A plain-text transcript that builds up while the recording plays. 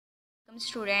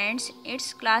Students,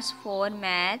 it's class 4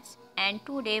 maths and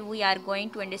today we are going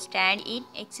to understand in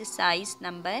exercise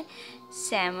number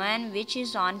 7 which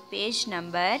is on page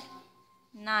number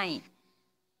 9.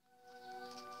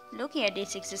 Look at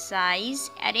this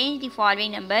exercise. Arrange the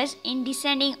following numbers in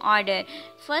descending order.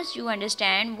 First, you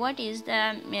understand what is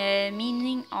the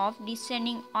meaning of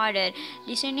descending order.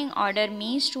 Descending order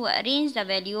means to arrange the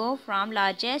value from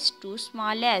largest to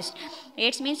smallest.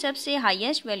 It means सबसे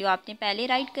highest value आपने पहले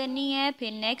write करनी है,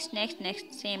 फिर next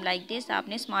same like this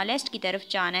आपने smallest की तरफ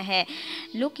जाना है.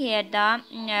 Look here the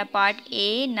part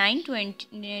A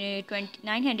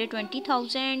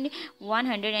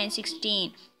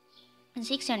 920,116.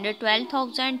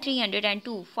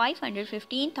 612,302,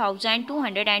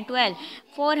 515,212,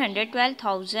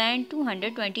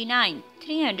 412,229,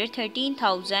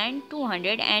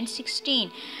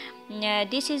 313,216.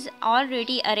 This is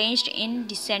already arranged in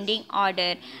descending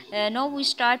order. Now we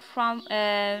start from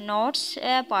notes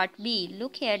part B.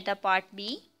 Look here the part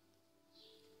B.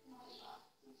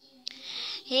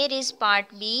 Here is part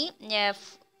B.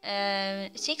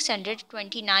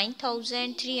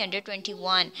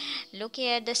 629,321. Look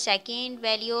here the second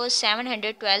value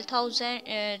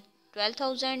 712,000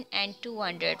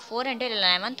 12,200,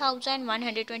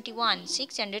 411,121,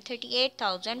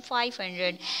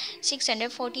 638,500,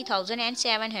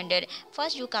 640,700.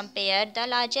 First you compare the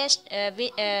largest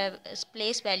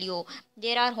place value.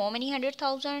 There are how many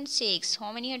 100,000? 6.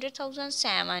 How many 100,000?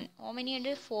 7. How many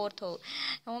 104,000?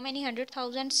 How many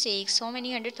 100,000? 6. How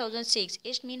many 100,000? 6.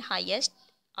 It means highest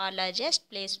or largest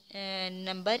place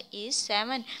number is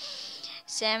 7.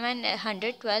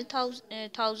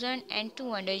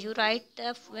 712,200. You write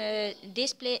the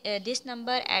this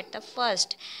number at the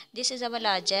first. This is our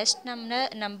largest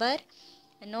number.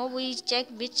 Now we check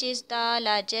which is the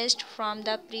largest from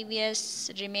the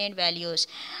previous remained values.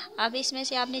 अब इसमें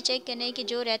से आपने check करना है कि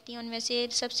जो रहती हैं उनमें से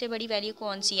सबसे बड़ी वैल्यू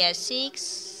कौन सी है. 6,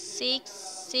 6,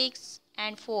 6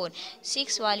 एंड 4.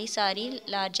 6 वाली सारी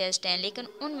लार्जेस्ट हैं, लेकिन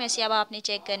उनमें से अब आपने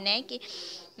चेक करना है कि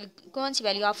कौन सी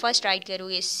वैल्यू आप फर्स्ट राइट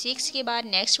करोगे. 6 के बाद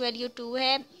नेक्स्ट वैल्यू 2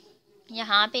 है,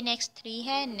 यहाँ पे नेक्स्ट 3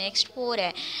 है, नेक्स्ट 4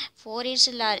 है. 4 is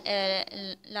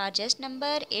largest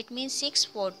number. It means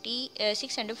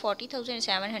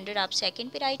 640,700 आप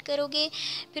सेकंड पे राइट करोगे.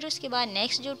 फिर उसके बाद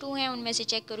नेक्स्ट जो 2 हैं उनमें से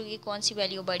चेक करोगे कौन सी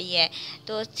वैल्यू बड़ी है.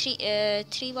 तो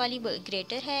 3 वाली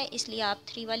ग्रेटर है, इसलिए आप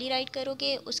 3 वाली राइट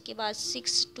करोगे. उसके बाद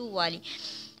 6 2 वाली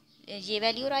ये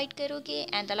वैल्यू राइट करोगे.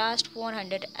 And the last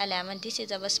 411. This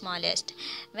is our smallest.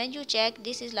 When you check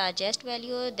this is largest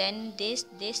value, then this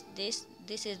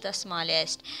is the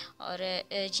smallest. और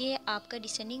ये आपका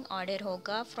डिसेंडिंग ऑर्डर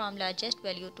होगा from largest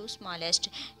value to smallest.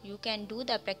 You can do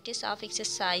the practice of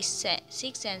exercise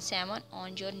 6 and 7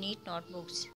 on your NEET notebooks.